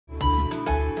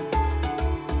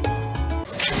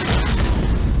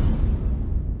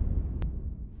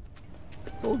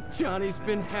Johnny's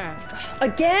been had.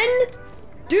 Again?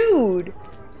 Dude!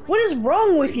 What is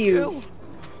wrong with you?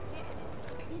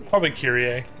 Probably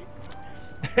Kyrie.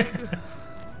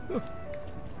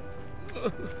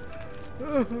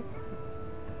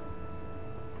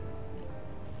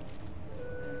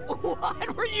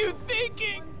 What were you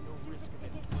thinking?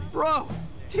 Bro,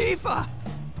 Tifa!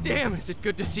 Damn, is it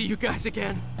good to see you guys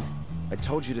again. I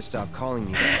told you to stop calling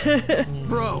me that.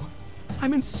 Bro,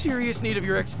 I'm in serious need of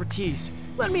your expertise.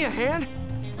 Lend me a hand.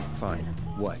 Fine.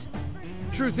 What?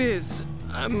 Truth is,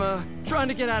 I'm trying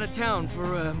to get out of town for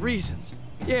reasons.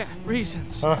 Yeah,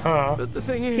 reasons. But the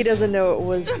thing is... He doesn't know it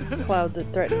was Cloud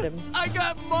that threatened him. I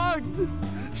got mugged!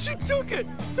 She took it!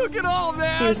 Took it all,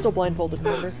 man! He was still blindfolded,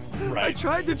 remember? Right. I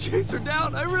tried to chase her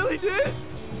down, I really did!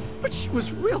 But she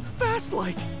was real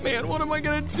fast-like. Man, what am I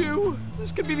gonna do?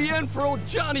 This could be the end for old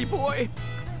Johnny boy.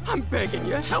 I'm begging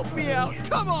you, help me out.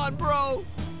 Come on, bro!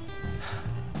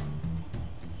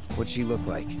 What'd she look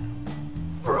like?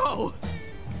 Bro!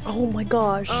 Oh my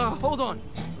gosh. Hold on.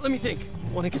 Let me think.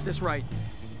 Want to get this right.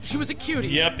 She was a cutie.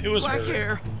 Yep, it was Black her.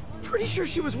 hair. Pretty sure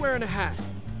she was wearing a hat.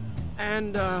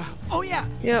 And, oh yeah.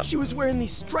 Yep. She was wearing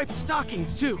these striped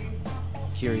stockings, too.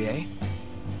 Kyrie?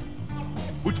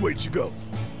 Which way did she go?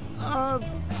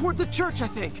 Toward the church, I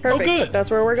think. Perfect. good.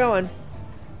 That's where we're going.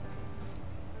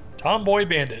 Tomboy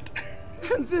bandit.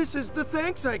 And this is the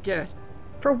thanks I get.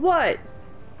 For what?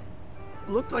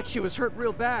 Looked like she was hurt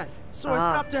real bad, so I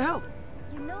stopped to help.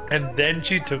 And then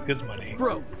she took his money.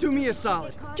 Bro, do me a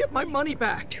solid. Get my money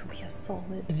back. Do me a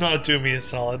solid. Not do me a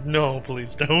solid. No,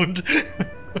 please don't.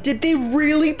 Did they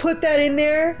really put that in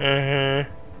there?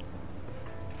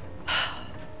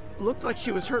 Looked like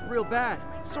she was hurt real bad,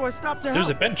 so I stopped to help. There's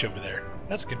a bench over there.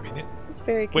 That's convenient. It's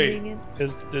very Wait, convenient.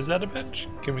 is that a bench?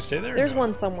 Can we stay there? There's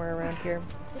one somewhere around here.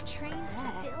 The trains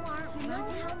still aren't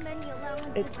running. How many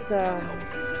allowances? It's,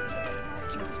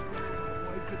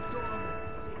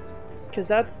 because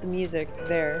that's the music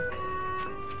there.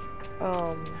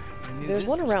 There's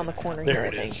one around the corner There here,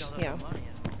 it I think. is. Yeah.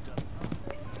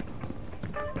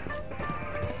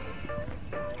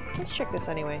 Let's check this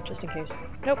anyway, just in case.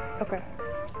 Nope, okay.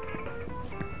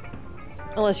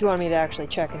 Unless you want me to actually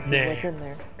check and see Nah. what's in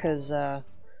there. Because, I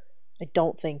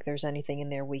don't think there's anything in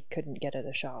there we couldn't get at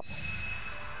a shop.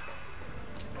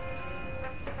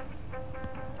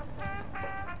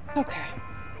 Okay.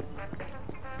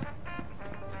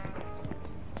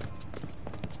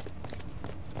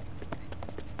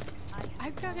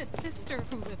 I've got a sister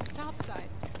who lives topside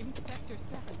in Sector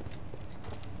 7.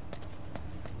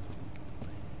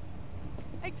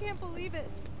 I can't believe it.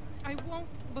 I won't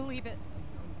believe it.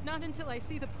 Not until I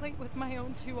see the plate with my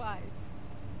own 2 eyes.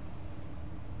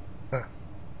 Huh.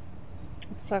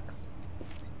 It sucks.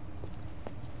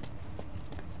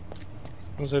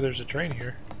 Looks like there's a train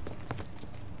here.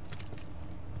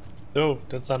 Oh,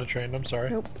 that's not a train. I'm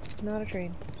sorry. Nope, not a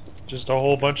train. Just a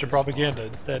whole bunch of propaganda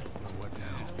instead.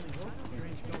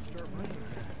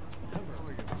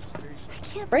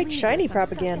 Bright, shiny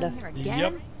propaganda.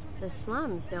 Yep. The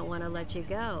slums don't want to let you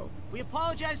go. We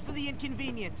apologize for the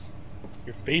inconvenience.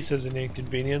 Your face is an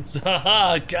inconvenience.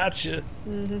 Haha, gotcha.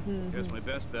 Guess my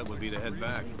best bet would be to head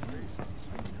back.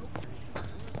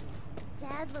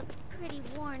 Dad looks pretty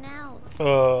worn out.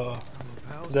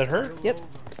 Is that her? Yep.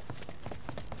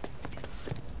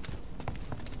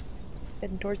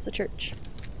 Heading towards the church.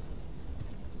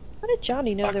 How did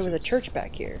Johnny know there was a Boxes. church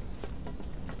back here?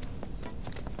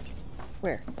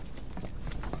 Where?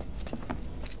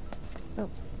 Oh.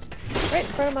 Right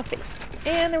in front of my face.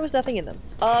 And there was nothing in them.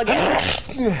 Again.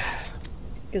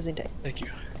 Gesundheit. Thank you.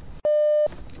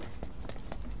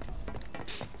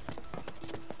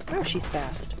 Oh, she's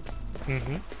fast.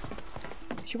 Mm-hmm.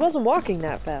 She wasn't walking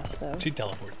that fast, though. She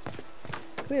teleports.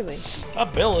 Clearly.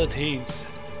 Abilities.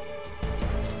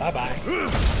 Bye-bye.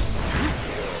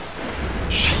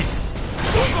 Jeez.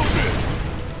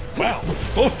 Wow.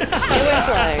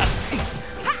 Flag.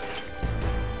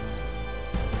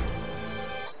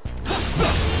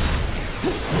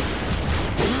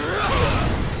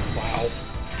 Wow.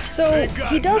 So,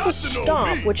 he does a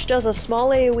stomp, which does a small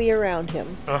AoE around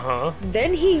him. Uh-huh.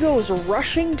 Then he goes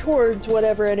rushing towards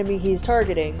whatever enemy he's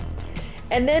targeting.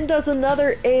 And then does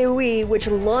another AoE, which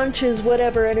launches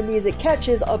whatever enemies it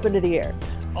catches up into the air.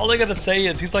 All I gotta say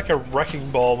is he's like a wrecking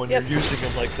ball when Yep. you're using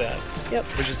him like that. Yep.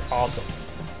 Which is awesome.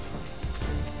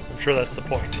 I'm sure that's the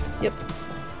point. Yep.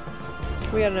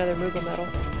 We got another Moogle medal.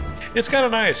 It's kind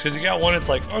of nice, because you got one, it's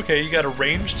like, okay, you got a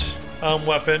ranged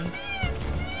weapon.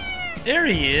 There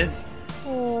he is!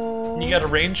 Aww. You got a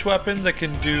ranged weapon that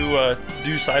can do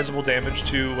sizable damage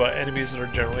to enemies that are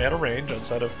generally out of range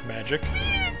outside of magic.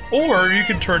 Or you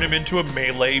can turn him into a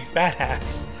melee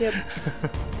badass. Yep.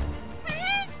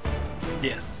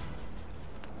 Yes.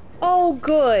 Oh,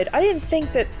 good. I didn't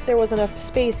think that there was enough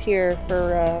space here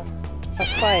for a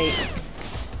fight.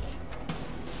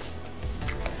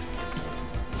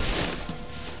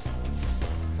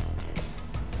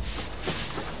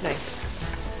 Nice.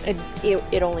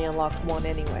 It only unlocked one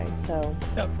anyway, so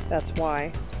that's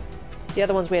why. The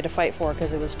other ones we had to fight for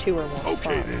because it was 2 or more spots.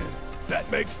 Okay then, that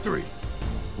makes 3.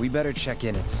 We better check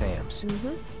in at Sam's.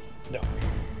 No.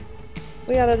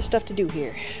 We got other stuff to do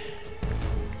here.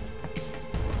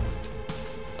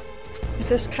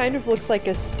 This kind of looks like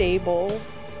a stable.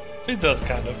 It does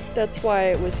kind of. That's why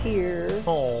it was here.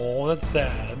 Oh, that's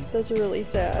sad. That's really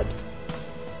sad.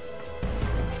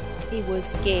 He was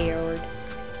scared.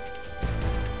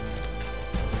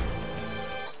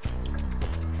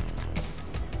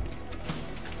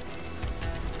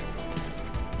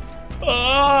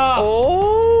 Ah! Oh!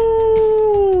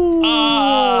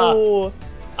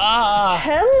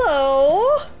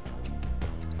 Hello!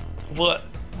 What?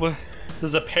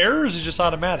 Is it pair or is it just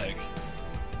automatic?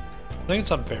 I think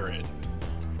it's unpaired.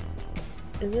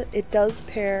 Is it? It does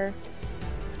pair.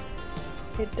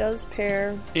 It does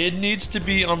pair. It needs to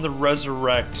be on the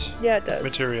resurrect Yeah, it does.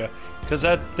 materia. Because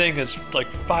that thing is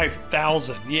like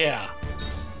 5,000. Yeah.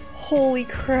 Holy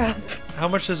crap. How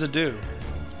much does it do?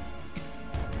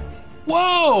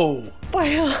 Whoa! By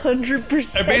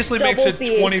 100%. It basically makes it doubles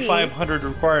the AP. 2,500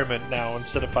 requirement now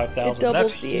instead of 5,000. It That's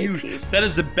doubles the huge. AP. That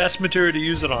is the best material to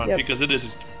use it on Yep. because it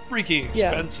is freaking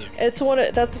expensive. Yeah. It's one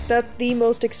of, that's the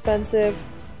most expensive,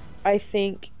 I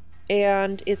think,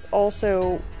 and it's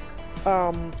also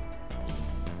well,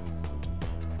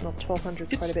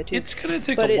 1,200 is quite a bit too. It's gonna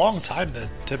take But a long it's- time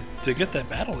to get that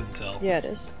battle intel. Yeah, it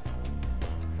is.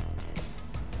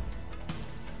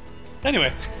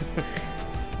 Anyway.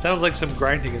 Sounds like some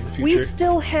grinding in the future. We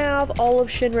still have all of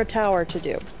Shinra Tower to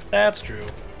do. That's true.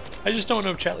 I just don't know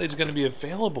if Chatlay's going to be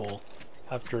available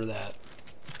after that.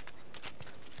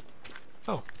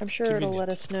 Oh, I'm sure it'll convenient. let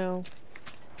us know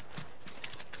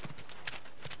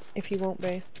if you won't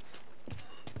be.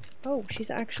 Oh, she's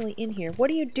actually in here.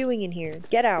 What are you doing in here?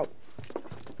 Get out.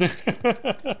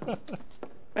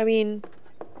 I mean,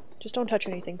 just don't touch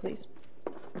anything, please.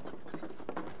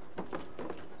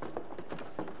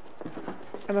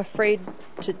 I'm afraid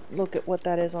to look at what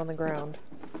that is on the ground.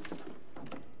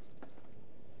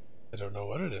 I don't know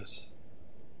what it is.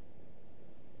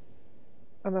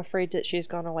 I'm afraid that she's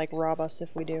gonna, like, rob us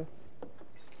if we do.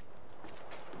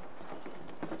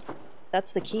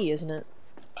 That's the key, isn't it?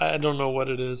 I don't know what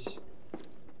it is.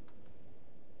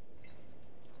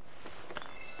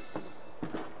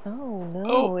 Oh, no.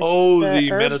 Oh, it's oh, the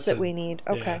the herbs medicine. that we need.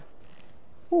 Yeah. Okay.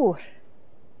 Ooh.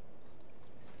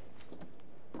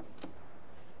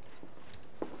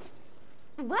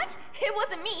 What? It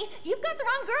wasn't me. You've got the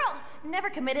wrong girl. Never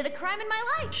committed a crime in my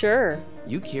life. Sure.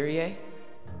 You Kyrie?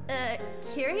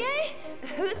 Kyrie?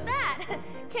 Who's that?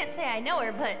 Can't say I know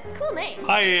her, but cool name.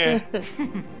 Hi,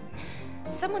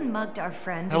 Someone mugged our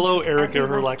friend. Hello, and took Erica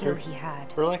every life skill Herlecker. he had.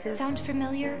 Herlecker? Sound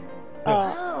familiar?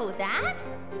 Oh, that?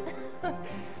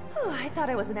 Ooh, I thought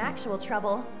I was in actual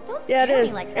trouble. Don't Yeah, scare it me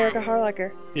is. like It's that. Erica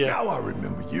Harlacher. Yeah. Now I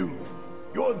remember you.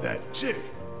 You're that chick.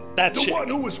 That The chick. one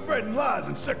who was spreading lies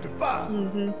in Sector 5.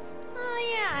 Mm-hmm.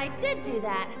 Oh yeah, I did do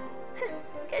that.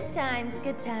 Good times,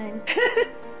 good times.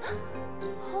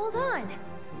 Hold on.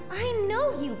 I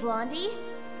know you, Blondie.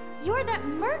 You're that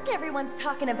merc everyone's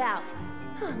talking about.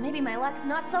 Huh, maybe my luck's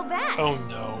not so bad. Oh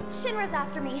no. Shinra's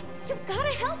after me. You've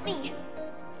gotta help me.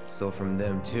 Stole from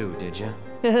them too, did ya?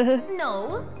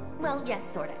 No. Well, yes,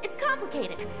 sorta. It's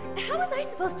complicated. How was I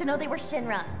supposed to know they were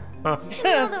Shinra? And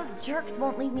now those jerks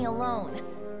won't leave me alone.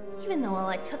 Even though all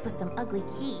I took was some ugly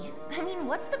key. I mean,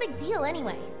 what's the big deal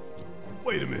anyway?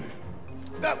 Wait a minute.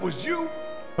 That was you?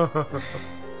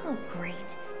 Oh,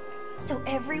 great. So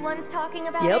everyone's talking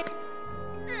about Yep.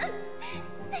 it?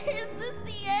 Is this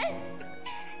the end?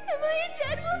 Am I a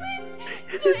dead woman?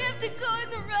 Do I have to go in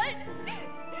the rut?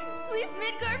 Leave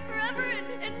Midgard forever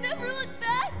and never look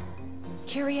back?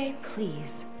 Kyrie,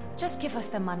 please. Just give us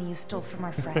the money you stole from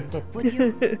our friend, would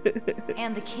you?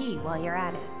 And the key while you're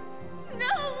at it. No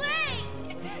way!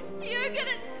 You're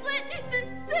gonna split the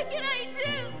second I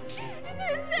do!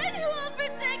 And then who will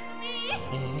protect me?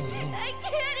 I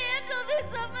can't handle this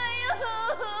on my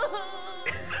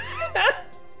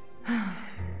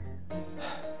own!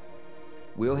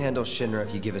 We'll handle Shinra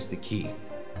if you give us the key.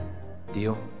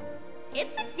 Deal?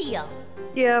 It's a deal.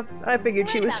 Yeah, I figured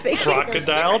she was fake.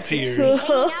 Crocodile tears.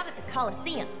 Hanging out at the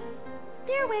Coliseum.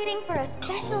 They're waiting for a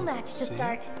special match to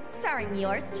start, starring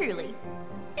yours truly.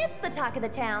 It's the talk of the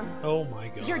town. Oh my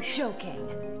god. You're joking.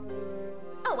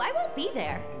 Oh, I won't be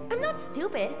there. I'm not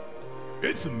stupid.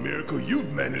 It's a miracle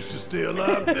you've managed to stay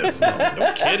alive this long.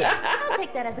 No kidding. I'll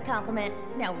take that as a compliment.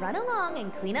 Now run along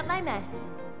and clean up my mess.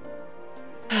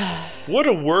 What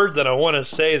a word that I want to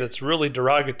say that's really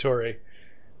derogatory.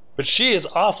 But she is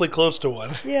awfully close to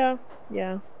one. Yeah,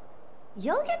 yeah.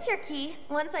 You'll get your key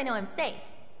once I know I'm safe.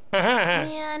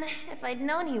 Man, if I'd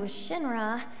known he was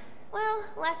Shinra. Well,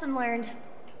 lesson learned.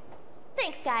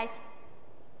 Thanks, guys.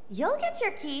 You'll get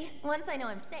your key once I know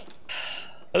I'm safe.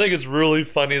 I think it's really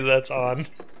funny that's on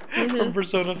from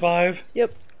Persona 5.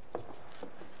 Yep.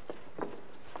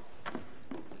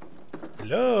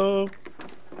 Hello?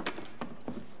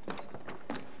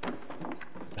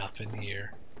 Nothing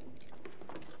here.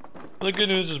 The good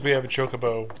news is we have a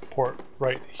Chocobo port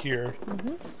right here.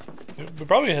 We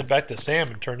probably head back to Sam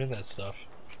and turn in that stuff.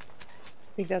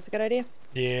 Think that's a good idea?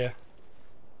 Yeah.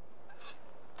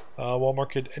 Wall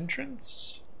market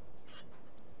entrance?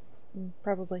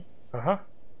 Probably. Uh-huh.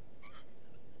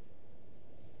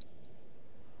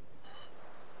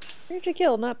 Major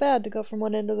kill, not bad to go from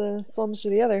one end of the slums to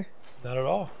the other. Not at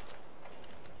all.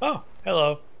 Oh,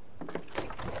 hello.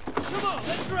 Come on,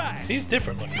 let's ride. He's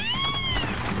different looking.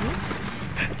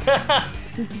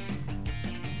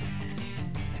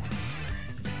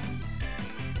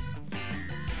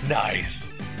 Nice.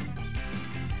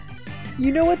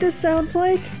 You know what this sounds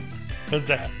like? What's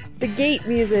that? The gate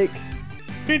music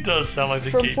It does sound like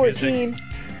the from gate 14. music.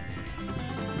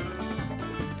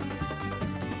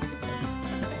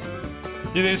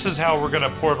 You think this is how we're gonna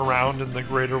port around in the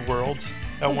greater world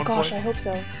at one Gosh, point? I hope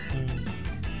so.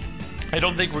 I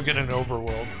don't think we're getting an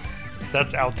overworld.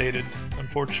 That's outdated,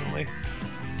 unfortunately.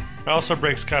 It also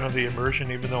breaks kind of the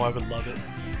immersion, even though I would love it.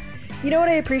 You know what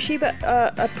I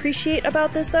appreciate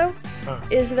about this though,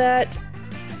 is that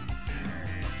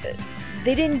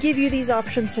they didn't give you these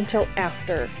options until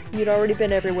after you'd already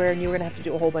been everywhere, and you were gonna have to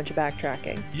do a whole bunch of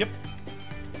backtracking. Yep.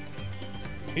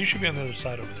 He should be on the other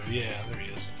side over there. Yeah, there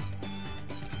he is.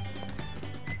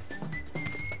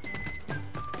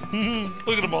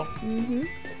 Look at them all.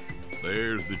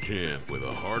 There's the champ with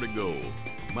a heart of gold.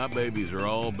 My babies are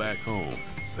all back home,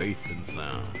 safe and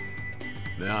sound.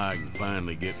 Now I can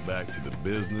finally get back to the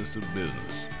business of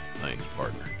business. Thanks,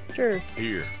 partner. Sure.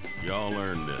 Here, y'all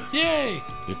earn this. Yay!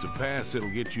 It's a pass that'll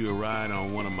get you a ride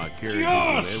on one of my carriages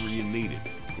whenever you need it.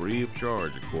 Free of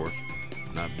charge, of course.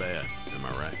 Not bad, am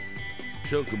I right?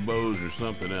 Chocobos or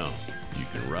something else. You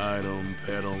can ride them,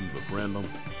 pet them, befriend them.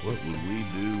 What would we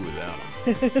do without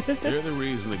them? They're the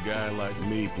reason a guy like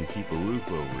me can keep a roof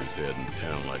over his head in a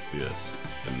town like this.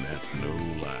 And that's no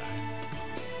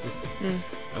lie.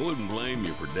 I wouldn't blame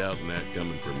you for doubting that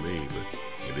coming from me, but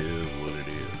it is what it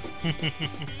is.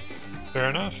 Fair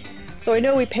enough. So I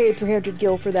know we paid 300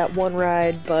 gil for that one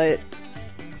ride, but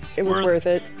it was worth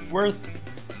it.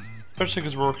 Especially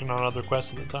because we're working on other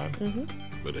quests at the time.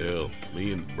 But hell,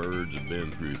 me and Birds have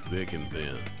been through thick and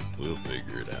thin. We'll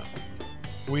figure it out.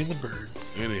 We and the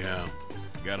Birds. Anyhow,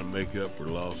 gotta make up for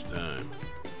lost time.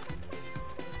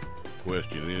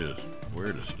 Question is,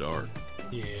 where to start?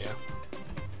 Yeah.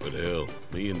 But hell,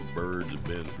 me and Birds have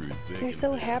been through thick They're and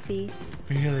so thin. happy.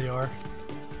 Yeah, they are.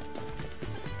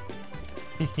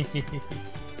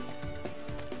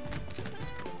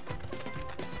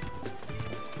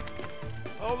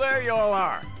 Oh, there you all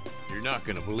are. You're not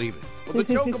gonna believe it. Well,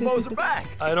 the Chocobos are back.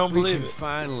 I don't believe We it. can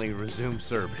finally resume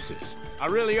services. I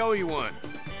really owe you one.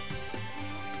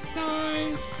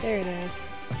 Nice. Very nice.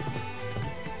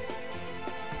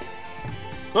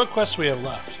 What quest do we have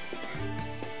left?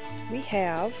 We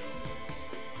have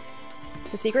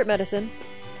the secret medicine.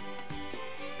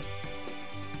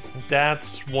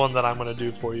 That's one that I'm going to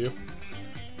do for you.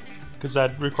 Because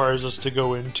that requires us to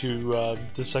go into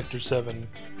the Sector 7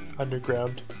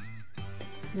 underground.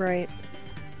 Right.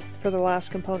 For the last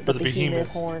component, For the the behemoth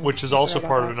horn. which is also Forgot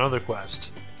part about of another quest.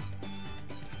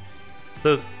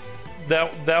 So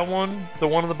that one, the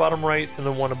one on the bottom right and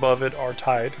the one above it are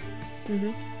tied.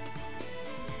 that.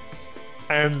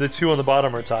 And the two on the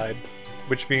bottom are tied.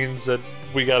 Which means that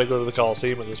we gotta go to the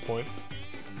Coliseum at this point.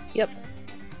 Yep.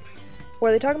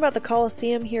 Were they talking about the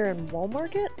Coliseum here in Wall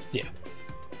Market? Yeah.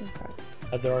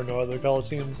 Okay. There are no other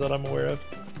Coliseums that I'm aware of.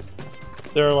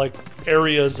 There are like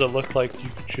areas that look like you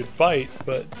should fight,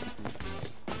 but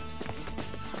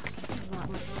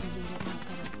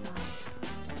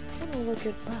Oh, look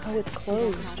at oh, it's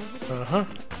closed. uh-huh.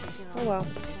 Oh wow.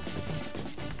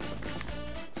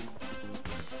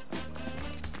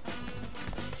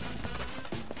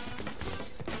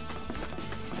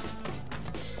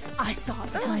 I saw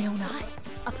it with my own eyes.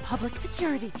 A public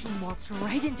security team waltzed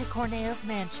right into Corneo's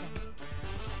mansion.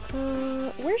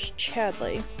 Where's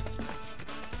Chadley?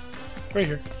 Right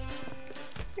here.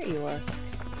 There you are.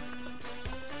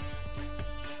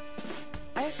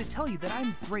 have to tell you that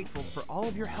I'm grateful for all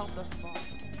of your help thus far.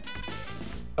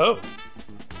 Oh.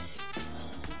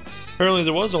 Apparently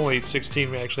there was only 16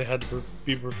 we actually had to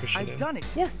be proficient in. I've done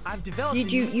it. Yeah. I've developed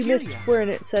You missed where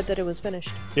it said that it was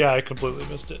finished. Yeah, I completely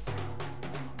missed it.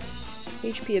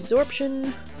 HP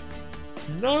absorption.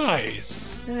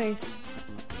 Nice. Nice.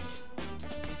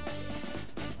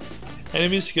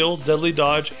 Enemy skill, deadly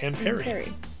dodge, and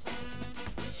parry.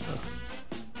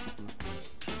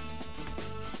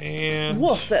 And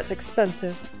woof, that's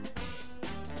expensive.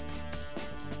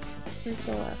 Where's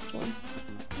the last one?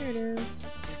 There it is.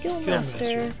 Skill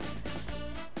master.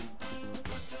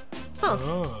 Huh.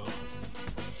 Oh.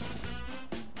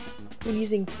 When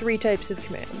using 3 types of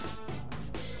commands.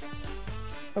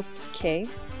 Okay.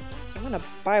 I'm gonna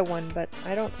buy one, but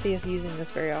I don't see us using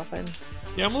this very often.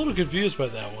 Yeah, I'm a little confused by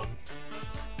that one.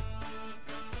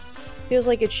 Feels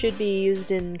like it should be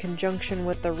used in conjunction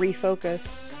with the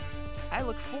refocus. I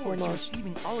look forward to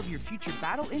receiving all of your future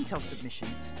battle intel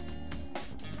submissions.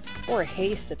 Or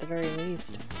haste at the very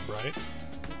least. Right.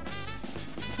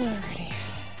 Alrighty.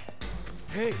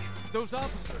 Hey, those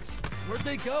officers, where'd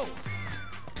they go?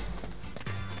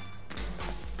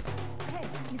 Hey,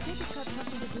 you think it's got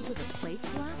something to do with the plate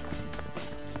blocks?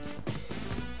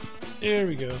 There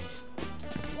we go.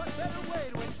 What better way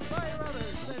to inspire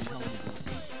others than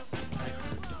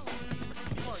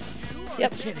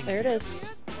Yep, there it is.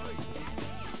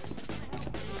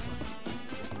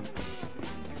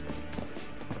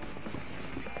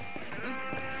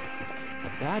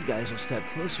 Bad guys will step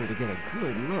closer to get a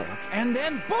good look. And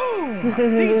then boom!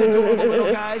 These adorable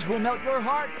little guys will melt your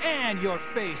heart and your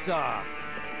face off.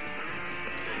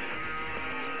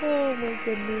 Oh my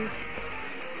goodness.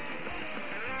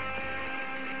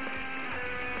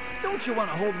 Don't you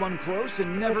want to hold one close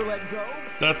and never let go?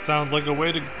 That sounds like a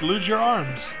way to lose your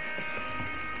arms.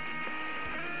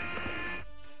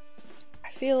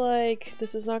 I feel like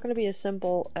this is not going to be as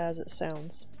simple as it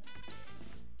sounds.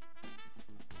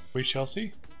 We shall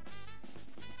see.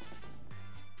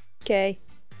 Okay.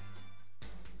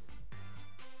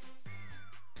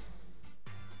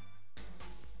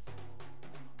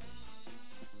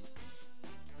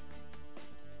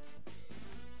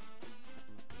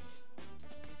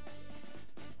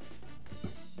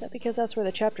 Is that because that's where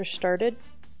the chapter started?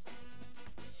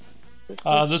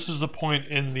 This is the point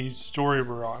in the story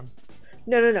we're on.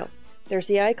 No. There's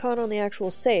the icon on the actual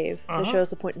save that shows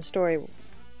the point in the story.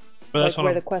 But that's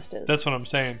where the quest is. That's what I'm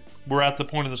saying. We're at the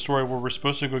point of the story where we're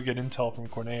supposed to go get intel from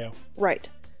Corneo. Right.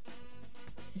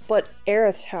 But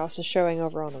Aerith's house is showing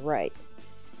over on the right.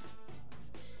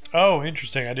 Oh,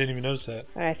 interesting. I didn't even notice that.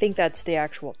 And I think that's the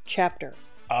actual chapter.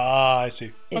 Ah, I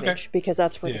see. Image, okay. Because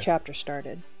that's where the chapter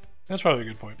started. That's probably a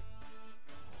good point.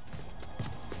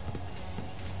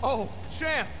 Oh,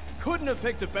 champ! Couldn't have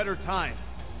picked a better time.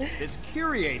 This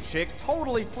Kyrie chick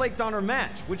totally flaked on her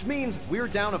match, which means we're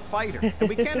down a fighter, and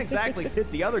we can't exactly pit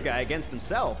the other guy against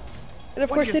himself. And of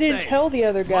course they didn't tell the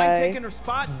other guy. Mind taking her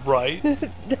spot? Right.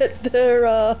 that their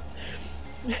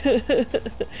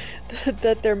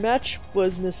that their match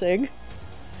was missing.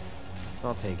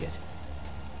 I'll take it.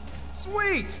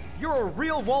 Sweet! You're a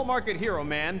real Wall Market hero,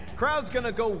 man. Crowd's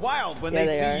gonna go wild when they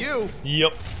see you.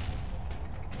 Yep.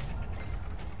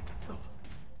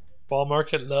 Wall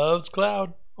Market loves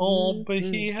Cloud. Oh, but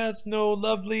he has no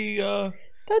lovely,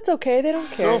 That's okay, they don't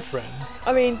care. girlfriend.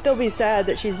 I mean, they'll be sad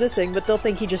that she's missing, but they'll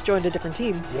think he just joined a different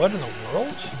team. What in the world?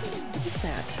 What is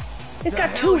that? It's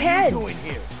got 2 heads!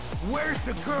 Where's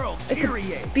the girl, It's Kyrie?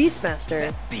 a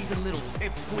Beastmaster. Thieving little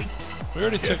pipsqueak. We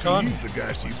already took on. He's the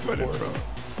guy she's running from.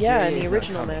 Yeah, in the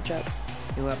original matchup.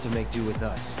 You'll have to make do with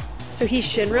us. So he's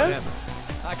Shinra? Whatever.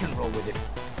 I can roll with it.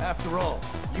 After all,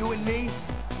 you and me,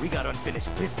 we got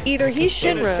unfinished business. Either he's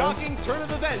In a Shinra, shocking turn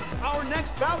of events, our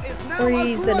next bout is now or a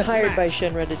he's been grudge hired by match.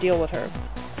 Shinra to deal with her.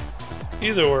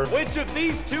 Either or. Which of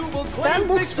these two will claim That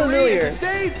looks victory familiar. in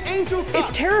today's Angel Cup?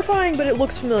 It's terrifying, but it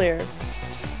looks familiar.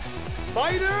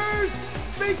 Fighters,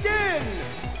 begin!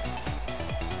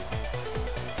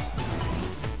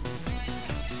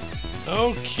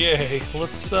 Okay,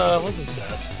 let's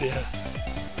assess. Yeah.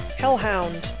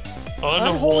 Hellhound.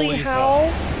 Unholy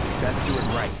Howl? Let's do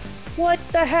it right. What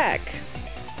the heck?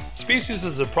 Species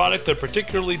is a product of a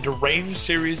particularly deranged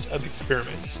series of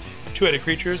experiments. Two-headed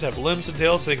creatures have limbs and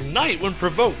tails that ignite when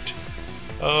provoked.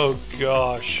 Oh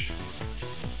gosh.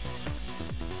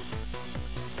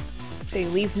 They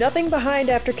leave nothing behind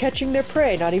after catching their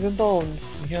prey, not even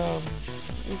bones. Yum.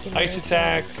 Ice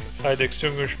attacks to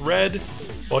extinguish red,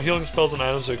 while healing spells and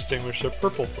items to extinguish their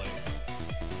purple flame.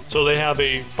 So they have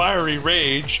a fiery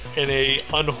rage and a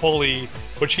unholy,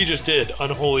 which he just did,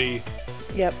 unholy.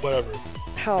 Yep. Whatever.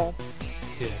 Howl.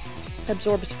 Yeah.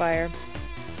 Absorbs fire.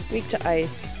 Weak to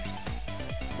ice.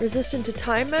 Resistant to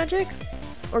time magic?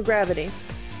 Or gravity?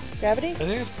 Gravity? I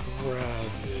think it's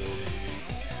gravity.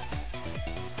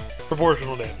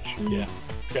 Proportional damage. Yeah,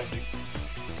 gravity.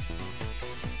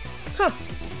 Huh.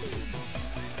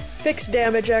 Fixed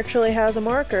damage actually has a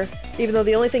marker. Even though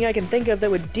the only thing I can think of that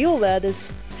would deal that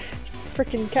is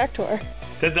frickin' Cactuar.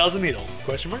 10,000 needles?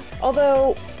 Question mark?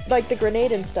 Although, like the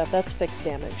grenade and stuff, that's fixed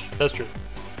damage. That's true.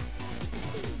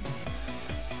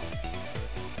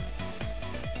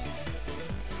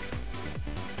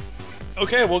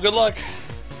 Okay, well, good luck.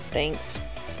 Thanks.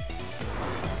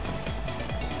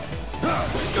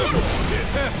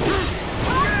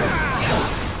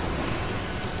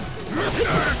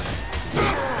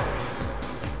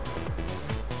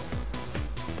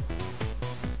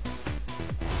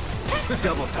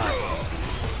 Double time.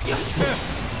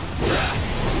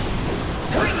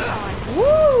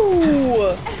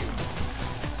 Woo!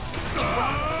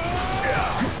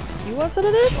 You want some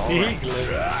of this?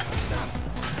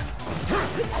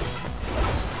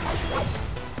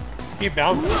 He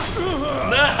bounced.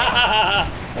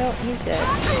 Well, he's dead.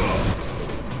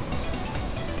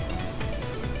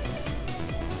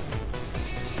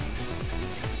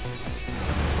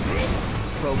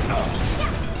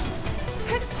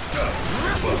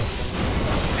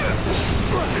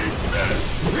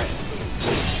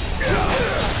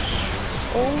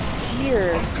 Oh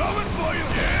dear. I'm coming for you.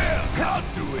 Yeah, I'll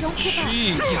do it. Don't give up.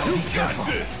 Jeez. You got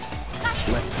this.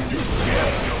 Let's do this.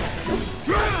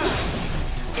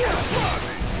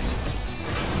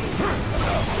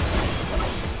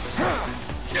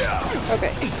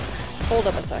 Okay. Hold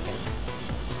up a second.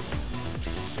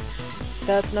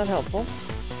 That's not helpful.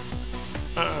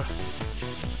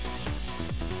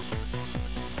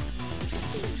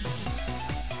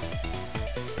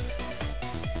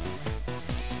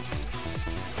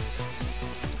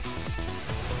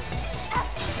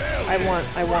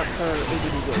 I want her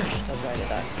ADD Witch. That's why I did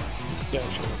that. Yeah,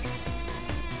 sure.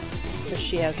 Because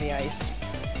she has the ice.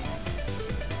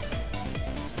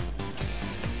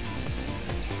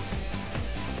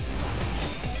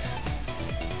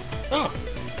 Oh.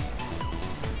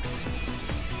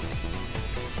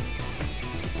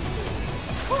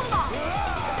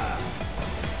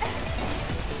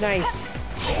 Nice.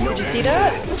 Did you see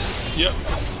that? Yep.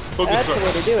 Focus That's first. the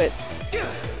way to do it.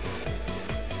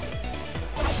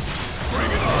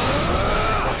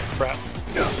 Crap.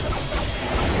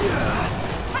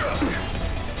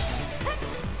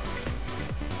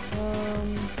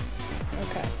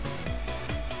 Okay.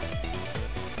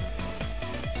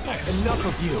 Nice. Enough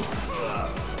of you.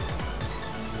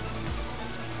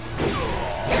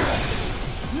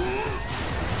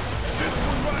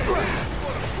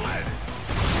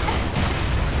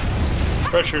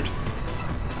 Pressured.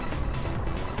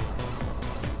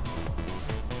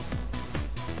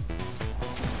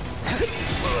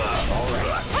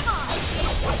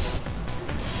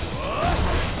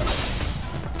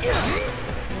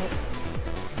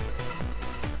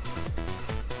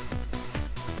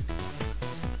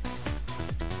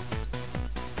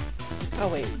 Oh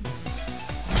wait.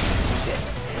 Shit.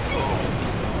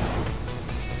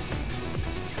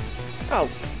 Oh.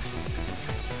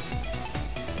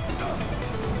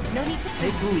 No need to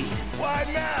Take the lead. Why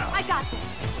now? I got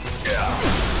this.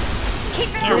 Keep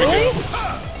it There we Really? go.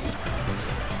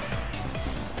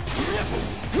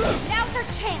 Now's our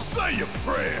chance. Say your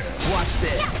prayer. Watch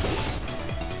this.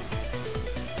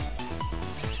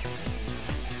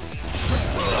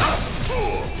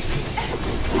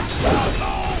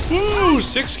 Woo!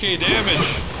 6k damage.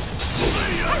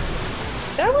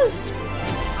 That was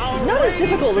not as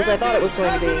difficult as I thought it was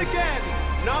going to be.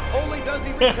 Not only does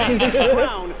he retain the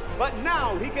crown, but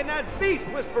now he can add Beast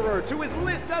Whisperer to his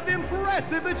list of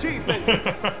impressive achievements.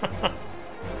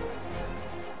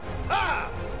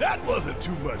 Ah, that wasn't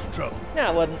too much trouble.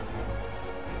 No, it wasn't.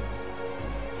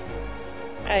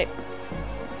 I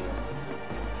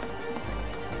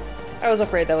was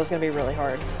afraid that was going to be really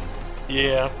hard.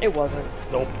 Yeah. It wasn't.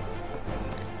 Nope.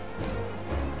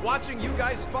 Watching you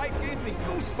guys fight gave me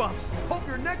goosebumps. Hope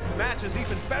your next match is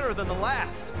even better than the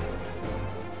last.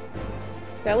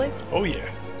 Kelly? Oh yeah.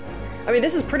 I mean,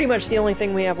 this is pretty much the only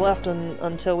thing we have left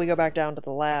until we go back down to the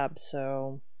lab,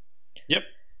 so... Yep.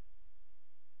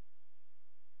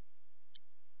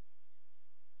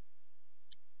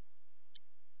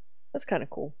 That's kind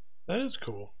of cool. That is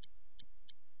cool.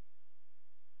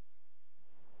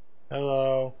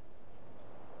 Hello.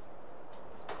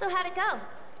 So how'd it go?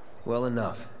 Well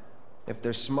enough. If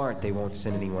they're smart, they won't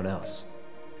send anyone else.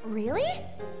 Really?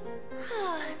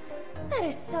 That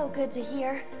is so good to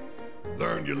hear.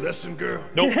 Learn your lesson, girl?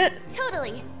 Nope.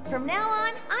 Totally. From now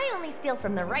on, I only steal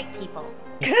from the right people.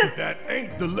 That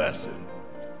ain't the lesson.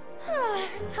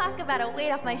 Talk about a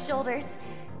weight off my shoulders.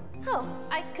 Oh,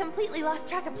 I completely lost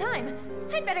track of time.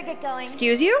 I'd better get going.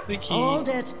 Excuse you? Hold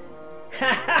it.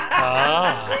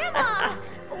 Grandma!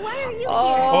 Why are you here?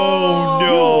 Oh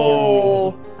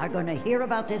no! Are gonna hear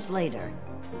about this later.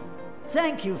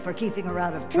 Thank you for keeping her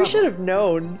out of trouble. We should have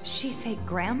known. She say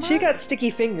grandma? She got sticky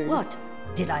fingers. What?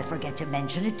 Did I forget to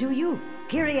mention it to you?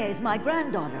 Kyrie is my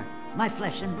granddaughter, my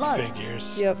flesh and blood.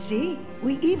 Figures. Yep. See?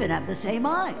 We even have the same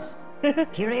eyes.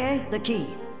 Kyrie, the key.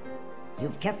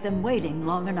 You've kept them waiting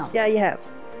long enough. Yeah, you have.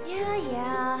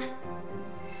 Yeah.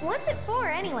 What's it for,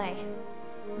 anyway?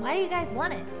 Why do you guys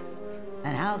want it?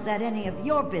 And how's that any of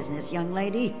your business, young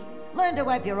lady? Learn to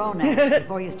wipe your own ass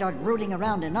before you start rooting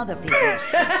around in other people's.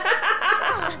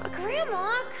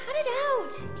 Grandma, cut it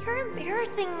out. You're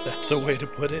embarrassing me. That's a way to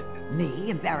put it. Me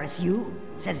embarrass you?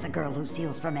 Says the girl who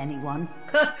steals from anyone.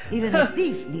 Even a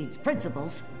thief needs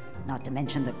principles. Not to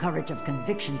mention the courage of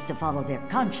convictions to follow their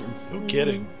conscience. No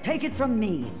kidding. Take it from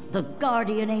me, the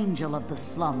guardian angel of the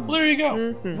slums. Well, there you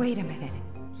go. Wait a minute.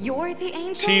 You're the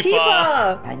angel?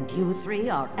 Tifa! And you three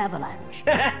are Avalanche.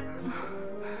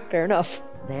 Fair enough.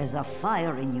 There's a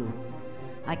fire in you.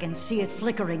 I can see it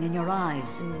flickering in your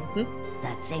eyes.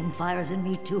 That same fire's in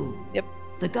me too. Yep.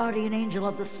 The guardian angel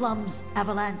of the slums,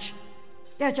 Avalanche.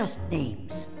 They're just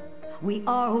names. We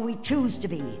are who we choose to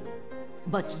be.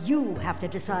 But you have to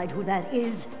decide who that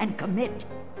is and commit.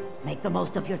 Make the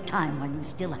most of your time when you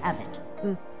still have it.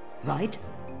 Right?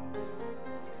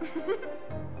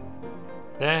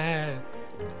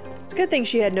 It's a good thing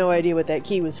she had no idea what that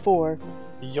key was for.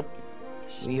 Yep.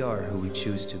 We are who we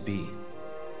choose to be.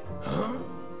 Huh?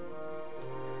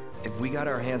 If we got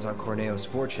our hands on Corneo's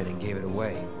fortune and gave it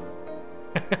away,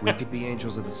 we could be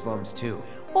angels of the slums too.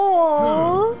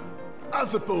 Aww. I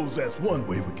suppose that's one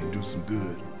way we can do some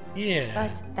good. Yeah.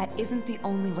 But that isn't the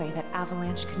only way that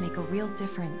Avalanche can make a real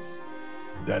difference.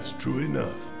 That's true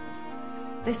enough.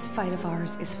 This fight of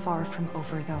ours is far from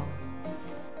over, though.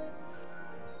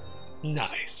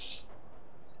 Nice.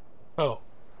 Oh.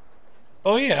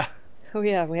 Oh yeah. Oh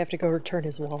yeah, we have to go return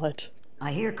his wallet.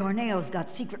 I hear Corneo's got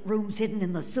secret rooms hidden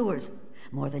in the sewers.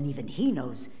 More than even he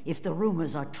knows, if the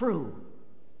rumors are true.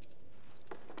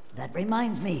 That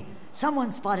reminds me,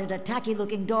 someone spotted a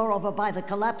tacky-looking door over by the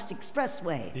collapsed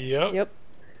expressway. Yep.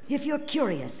 If you're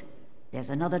curious, there's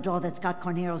another door that's got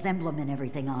Corneo's emblem and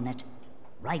everything on it.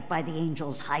 Right by the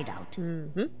Angel's hideout.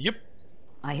 Yep.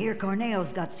 I hear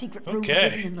Corneo's got secret rooms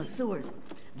hidden in the sewers.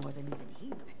 More than even he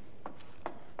knows.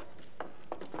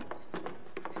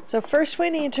 So first we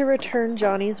need to return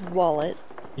Johnny's wallet.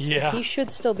 Yeah. He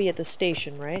should still be at the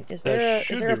station, right? Is there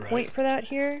a point for that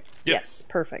here? Yep. Yes,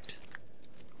 perfect.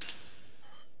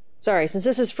 Sorry, since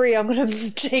this is free, I'm gonna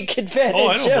take advantage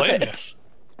I don't blame of it.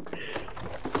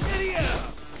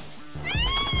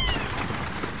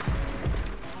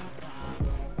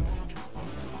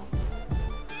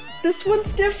 This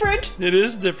one's different. It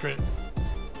is different.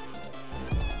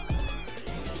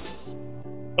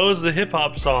 Oh, it's the hip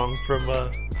hop song from.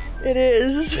 It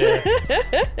is. Yeah.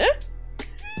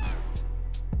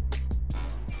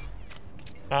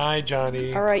 Hi,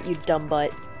 Johnny. All right, you dumb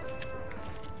butt.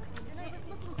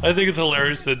 I think it's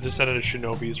hilarious that Descendant of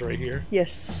Shinobi's right here.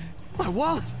 Yes. My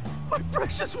wallet! My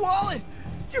precious wallet!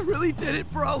 You really did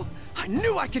it, bro! I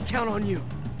knew I could count on you!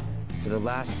 For the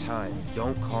last time,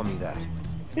 don't call me that.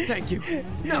 Thank you.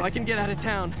 Now I can get out of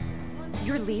town.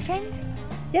 You're leaving?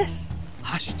 Yes.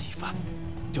 Hush, Tifa.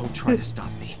 Don't try to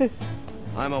stop me.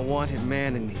 I'm a wanted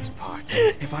man in these parts.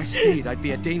 If I stayed, I'd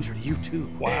be a danger to you too.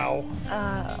 Wow.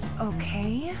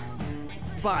 Okay.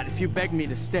 But if you begged me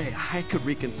to stay, I could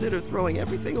reconsider throwing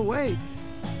everything away.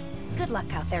 Good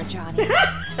luck out there, Johnny.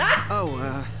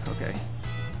 Okay.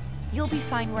 You'll be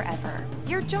fine wherever.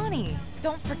 You're Johnny.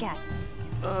 Don't forget.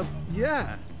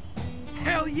 Yeah.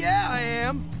 Hell yeah, I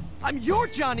am. I'm your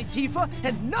Johnny, Tifa,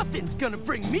 and nothing's gonna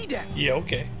bring me down. Yeah,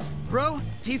 okay. Bro,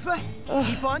 Tifa,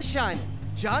 keep on shining.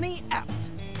 Johnny out.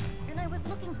 And I was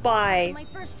looking for my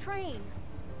first train.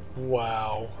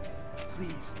 Wow.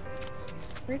 Please.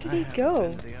 Where did he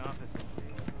go?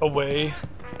 Away.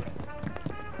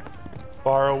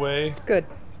 Far away. Good.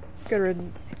 Good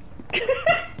riddance.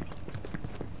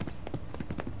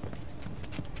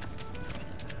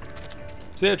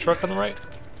 See that truck on the right?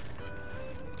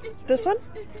 This one?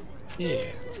 Yeah.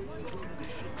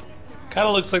 Kind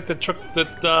of looks like the truck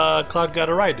that Cloud got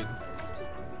a ride in.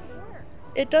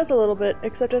 It does a little bit,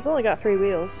 except it's only got 3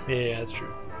 wheels. Yeah, that's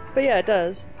true. But yeah, it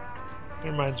does. It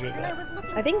reminds me of that.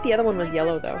 I think the other one was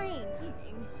yellow, though.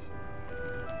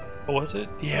 Oh, was it?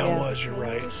 Yeah, Yeah. it was. You're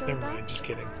right. Never mind. Just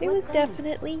kidding. It was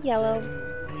definitely yellow.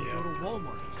 We'll go to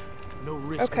Walmart. No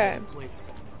risk Okay. of plates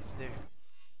falling on us there.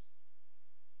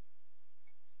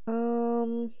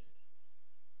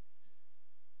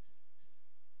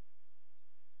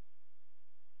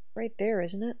 Right there,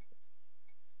 isn't it?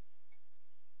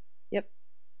 Yep.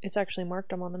 It's actually marked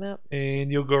them on the map.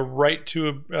 And you'll go right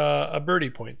to a birdie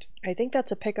point. I think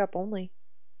that's a pickup only.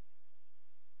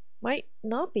 Might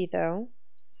not be, though.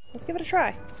 Let's give it a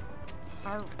try.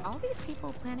 Are all these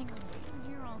people planning on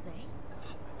being here all day?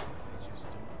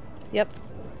 Yep.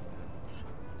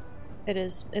 It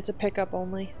is. It's a pickup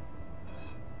only.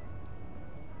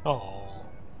 Oh.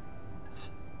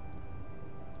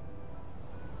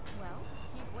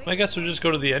 I guess we'll just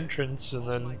go to the entrance and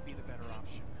then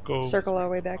go Circle our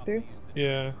way back through.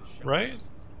 Yeah, right?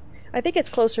 I think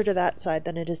it's closer to that side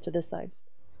than it is to this side.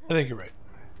 I think you're right.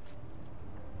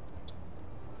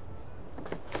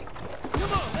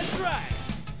 Come on, let's ride.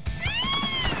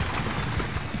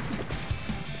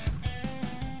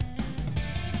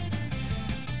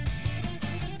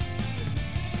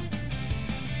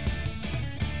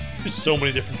 There's so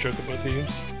many different Chocobo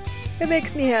themes. It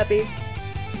makes me happy.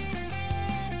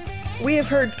 We have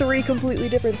heard 3 completely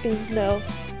different themes now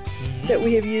that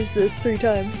we have used this 3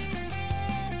 times.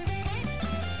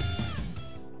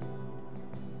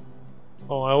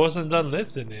 Oh, I wasn't done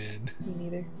listening. Me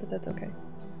neither, but that's okay.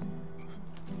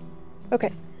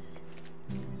 Okay.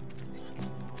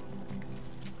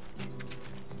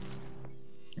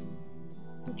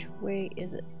 Which way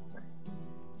is it?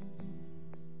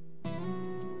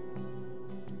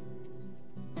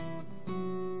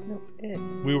 Nope,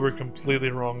 it's... We were completely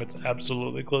wrong. It's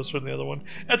absolutely closer than the other one.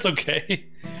 That's okay.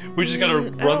 We just gotta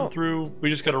run through. We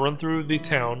just gotta run through the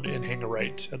town and hang a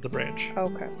right at the branch.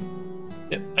 Okay.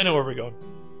 Yep, I know where we're going.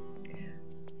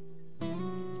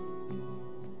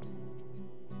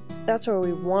 That's where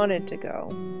we wanted to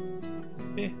go.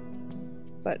 Yeah.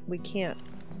 But we can't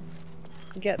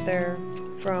get there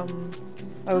from...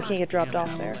 Oh, we can't get dropped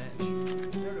off there.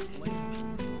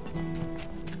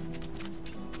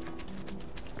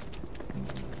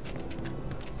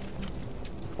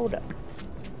 Hold up.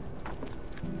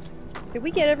 Did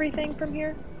we get everything from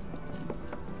here?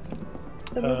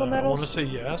 The movable I metals? want to say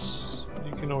yes.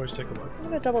 You can always take a look. I'm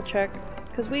gonna double check,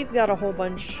 because we've got a whole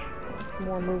bunch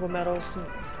more movable metals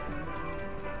since...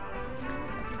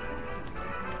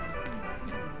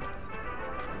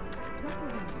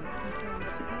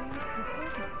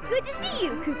 Good to see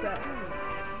you, Koopa.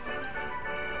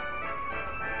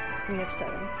 We have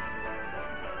 7.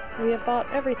 We have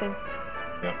bought everything.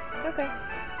 Yep. Okay.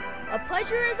 A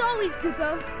pleasure as always,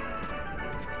 Koopa.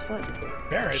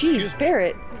 Barrett, Jeez, excuse me.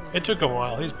 Barrett. It took a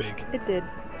while. He's big. It did.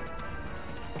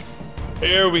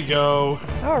 There we go.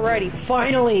 Alrighty,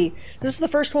 finally! This is the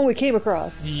first one we came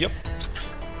across. Yep.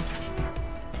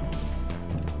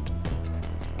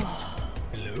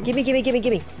 Hello? Gimme, gimme, gimme,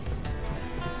 gimme.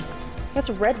 That's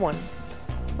a red one.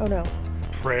 Oh no.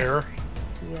 Prayer.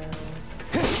 Yeah.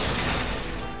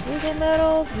 Moogle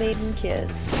metals, maiden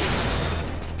kiss.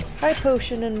 High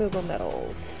potion and Moogle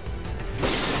metals.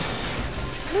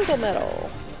 Moogle metal.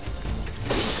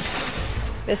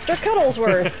 Mr.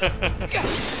 Cuddlesworth.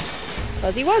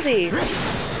 Fuzzy Wuzzy.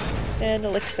 And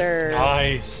elixir.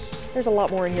 Nice. There's a lot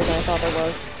more in here than I thought there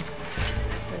was.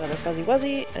 Another Fuzzy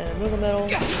Wuzzy and a Moogle metal.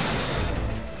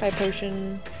 High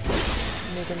potion.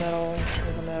 Moogle metal.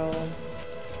 Moogle metal.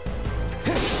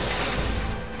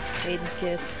 Maiden's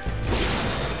kiss.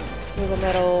 Moogle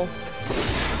metal.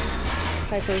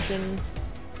 High potion.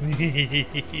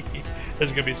 This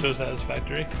is gonna be so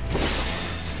satisfactory.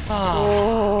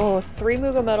 Oh, 3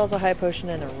 Moogle metals, a high potion,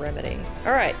 and a remedy.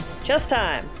 Alright, chest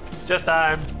time. Just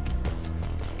time.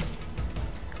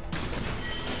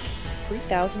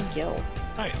 3,000 gil.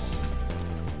 Nice.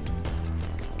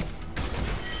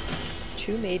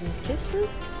 2 maiden's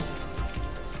kisses.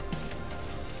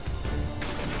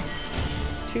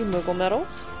 2 Moogle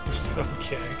metals.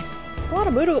 Okay. A lot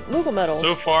of Moogle metals.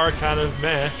 So far, kind of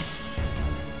meh.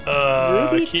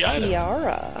 Ruby key item.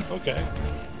 tiara. Okay.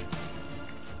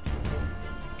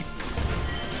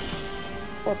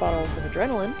 4 bottles of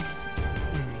adrenaline.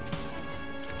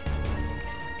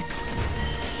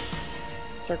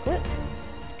 Circlet.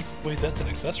 Wait, that's an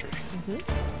accessory.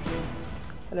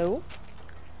 Hello.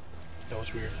 That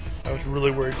was weird. I was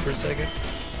really worried for a second.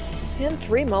 And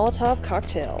 3 Molotov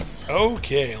cocktails.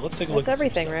 Okay, let's take a look. That's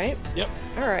everything, right? Yep.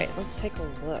 Alright, let's take a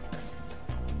look.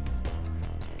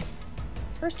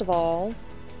 First of all...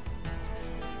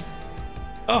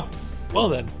 Oh, well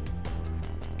then.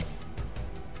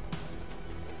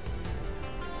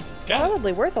 Got it.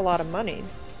 Probably worth a lot of money.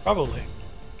 Probably.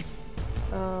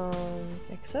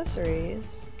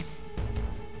 Accessories.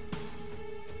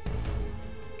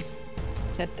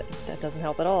 That doesn't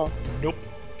help at all. Nope.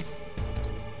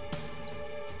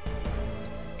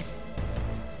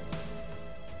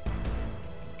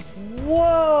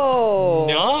 Whoa!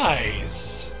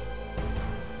 Nice!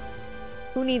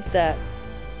 Who needs that?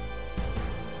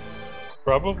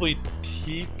 Probably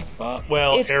Tifa?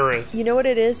 Well, Aerith. You know what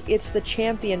it is? It's the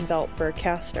champion belt for a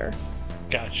caster.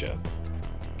 Gotcha.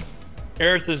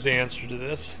 Aerith is the answer to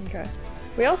this. Okay.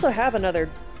 We also have another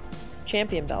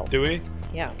champion belt. Do we?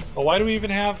 Yeah. Well, why do we even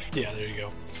have... Yeah, there you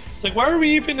go. It's like, why are we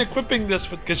even equipping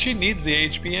this with... Because she needs the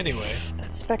HP anyway.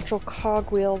 That spectral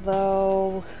cogwheel,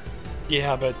 though...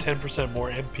 Yeah, but 10%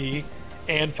 more MP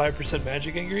and 5%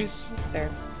 magic increase? That's fair.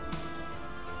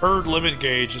 Her limit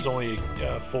gauge is only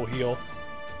full heal.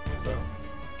 So...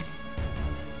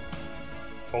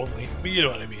 Only. But you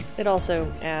know what I mean. It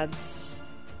also adds...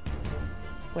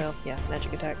 Well, yeah,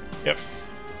 magic attack. Yep.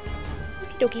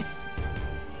 Okie dokie.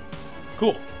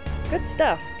 Cool. Good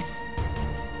stuff.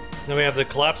 Then we have the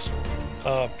collapse.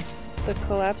 The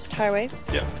collapsed highway.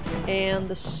 Yeah. And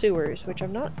the sewers, which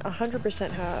I'm not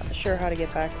 100% sure how to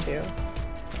get back to.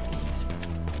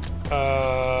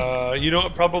 You know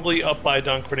what? Probably up by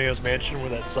Don Corneo's mansion where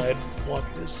that sidewalk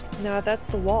is. No, that's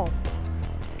the wall.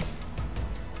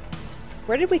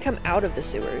 Where did we come out of the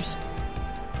sewers?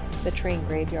 The train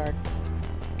graveyard.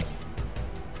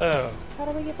 Oh. How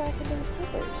do we get back into the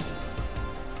sewers?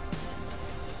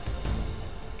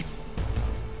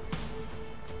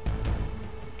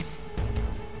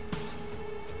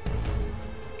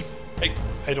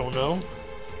 I don't know.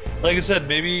 Like I said,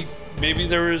 maybe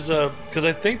there is a... Because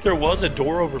I think there was a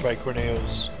door over by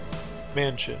Corneo's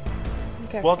mansion.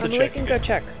 Okay, we'll have to check. We can go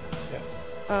check.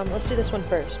 Yeah. Let's do this one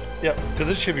first. Yep, because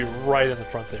it should be right in the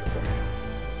front there for you.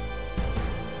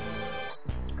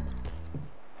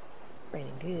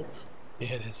 Raining good.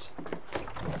 Yeah, it is.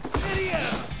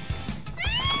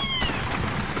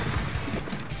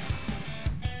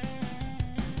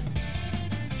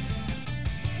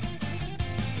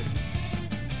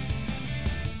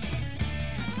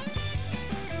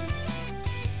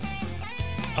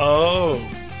 Oh,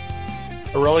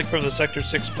 a relic from the Sector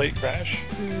 6 plate crash.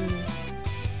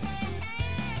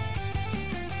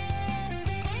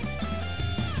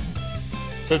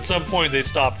 So at some point they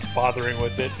stopped bothering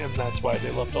with it, and that's why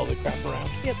they left all the crap around.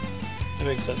 Yep. That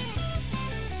makes sense.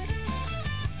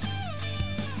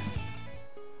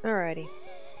 Alrighty.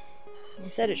 You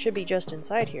said it should be just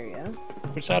inside here, yeah?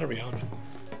 Which side are we on?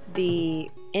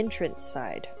 The entrance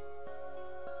side.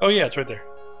 Oh yeah, it's right there.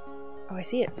 Oh, I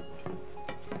see it.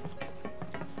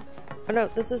 Oh no,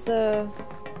 this is the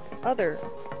other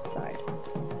side.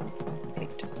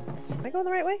 Wait. Am I going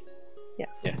the right way? Yeah.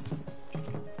 Yeah.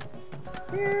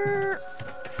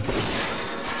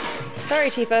 Sorry,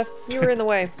 Tifa. You were in the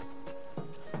way.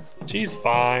 She's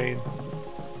fine.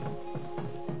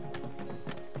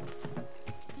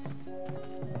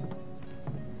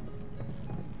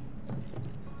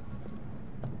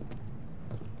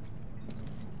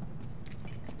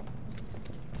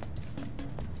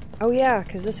 Oh yeah,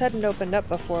 because this hadn't opened up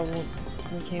before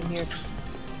when we came here.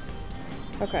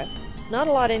 Okay. Not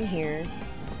a lot in here.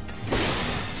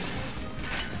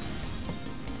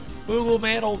 Google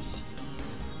medals.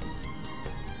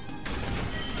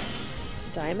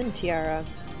 Diamond tiara.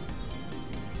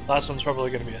 Last one's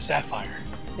probably going to be a sapphire.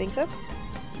 Think so?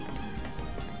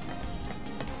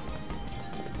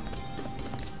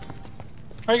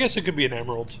 I guess it could be an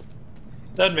emerald.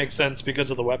 That'd make sense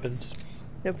because of the weapons.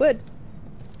 It would.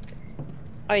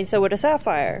 I mean, so would a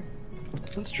sapphire.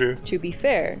 That's true. To be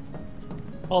fair.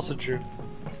 Also true.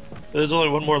 There's only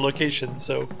one more location,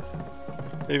 so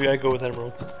maybe I go with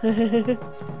emerald. I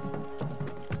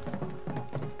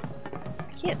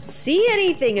can't see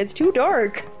anything. It's too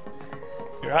dark.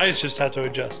 Your eyes just have to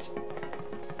adjust.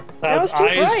 Cloud's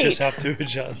eyes just have to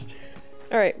adjust.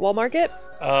 All right, Wall Market.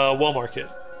 Wall Market.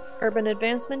 Urban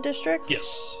Advancement District.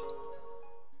 Yes.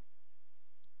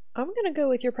 I'm gonna go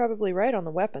with you're probably right on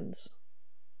the weapons.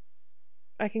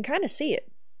 I can kind of see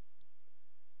it.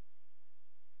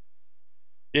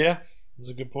 Yeah, that's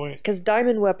a good point. Because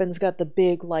diamond weapons got the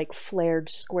big, like, flared,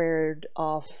 squared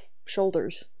off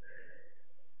shoulders.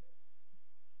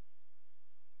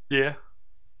 Yeah.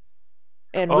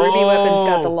 And ruby weapons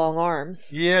got the long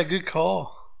arms. Yeah, good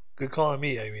call. Good call on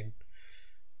me, I mean.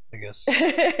 I guess.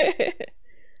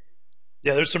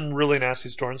 Yeah, there's some really nasty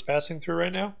storms passing through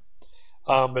right now.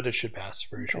 But it should pass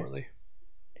very shortly.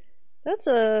 That's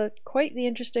quite the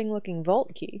interesting looking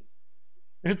vault key.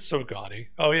 It's so gaudy.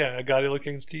 Oh yeah, a gaudy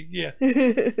looking key. Yeah.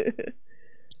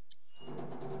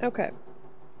 Okay.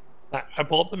 I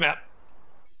pull up the map.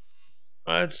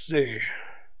 Let's see.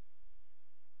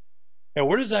 Yeah,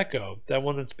 where does that go? That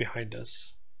one that's behind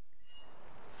us.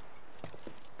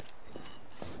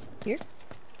 Here?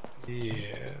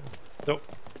 Yeah. Nope.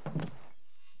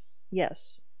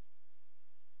 Yes.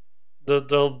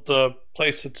 The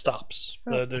place that stops.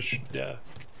 Oh. Yeah.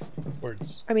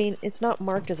 Words. I mean, it's not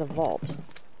marked as a vault.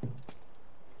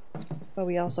 But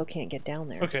we also can't get down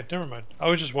there. Okay, never mind. I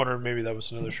was just wondering maybe that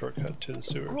was another shortcut to the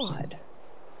sewers. Odd.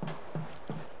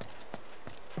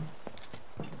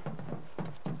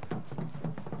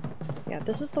 Yeah,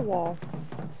 this is the wall.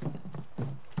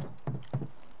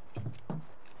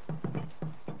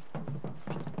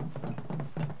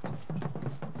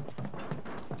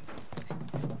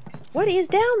 What is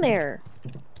down there?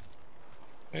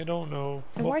 I don't know.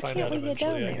 And We'll why find can't out we get down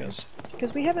eventually, I there? guess.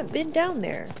 Because we haven't been down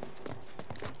there.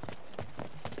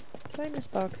 Did I miss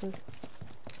boxes?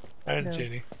 I didn't No. see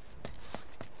any.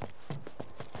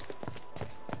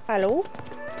 Hello?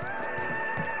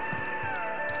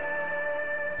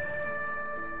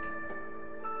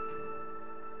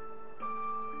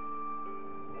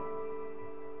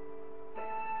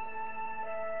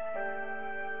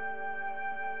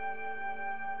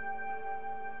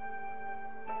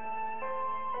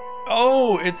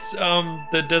 Oh, it's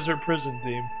the desert prison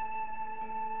theme.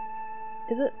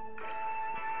 Is it?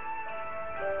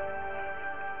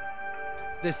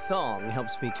 This song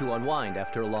helps me to unwind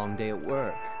after a long day at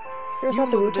work. Here's You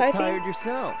not the look a Wu-Tai bit theme? tired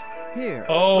yourself. Here,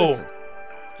 Oh, listen.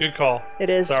 good call. It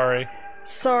is. Sorry.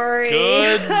 Sorry.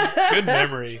 Good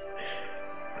memory.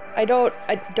 I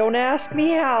don't ask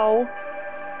me how.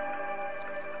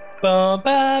 Bum,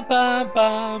 bum, bum,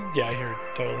 bum. Yeah, I hear it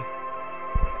totally.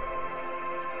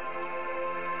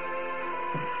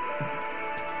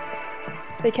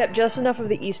 They kept just enough of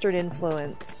the Eastern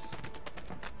influence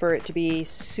for it to be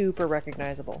super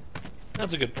recognizable.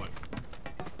 That's a good point.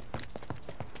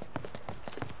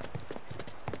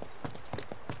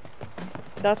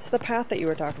 That's the path that you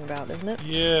were talking about, isn't it?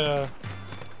 Yeah.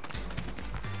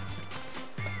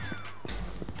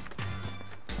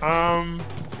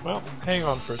 Well, hang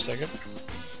on for a second.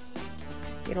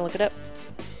 You gonna look it up?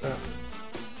 Yeah.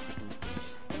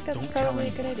 I think that's probably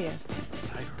a good idea.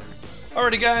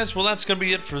 Alrighty guys, well that's going to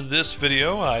be it for this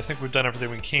video. I think we've done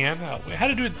everything we can. We had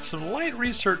to do some light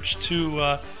research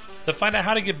to find out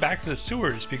how to get back to the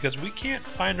sewers because we can't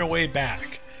find our way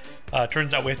back.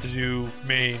 Turns out we have to do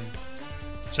main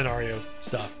scenario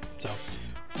stuff, so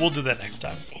we'll do that next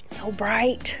time. It's so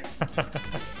bright.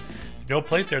 No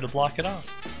plate there to block it off.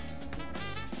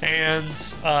 And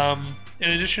in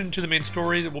addition to the main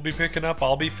story that we'll be picking up,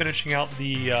 I'll be finishing out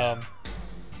the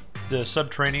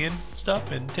subterranean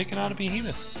stuff and taking out a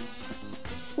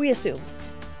behemoth. We assume.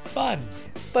 Fun.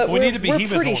 But we need a behemoth.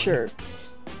 We're pretty horn. sure.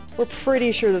 We're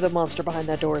pretty sure that the monster behind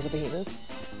that door is a behemoth.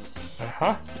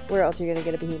 Uh-huh. Where else are you gonna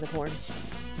get a behemoth horn?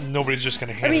 Nobody's just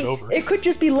gonna hand it over. It could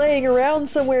just be laying around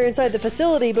somewhere inside the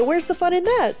facility, but where's the fun in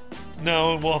that?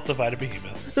 No, we'll have to fight a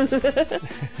behemoth.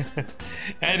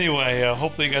 Anyway,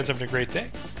 hopefully you guys are having a great day.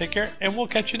 Take care, and we'll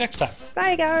catch you next time.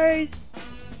 Bye, guys!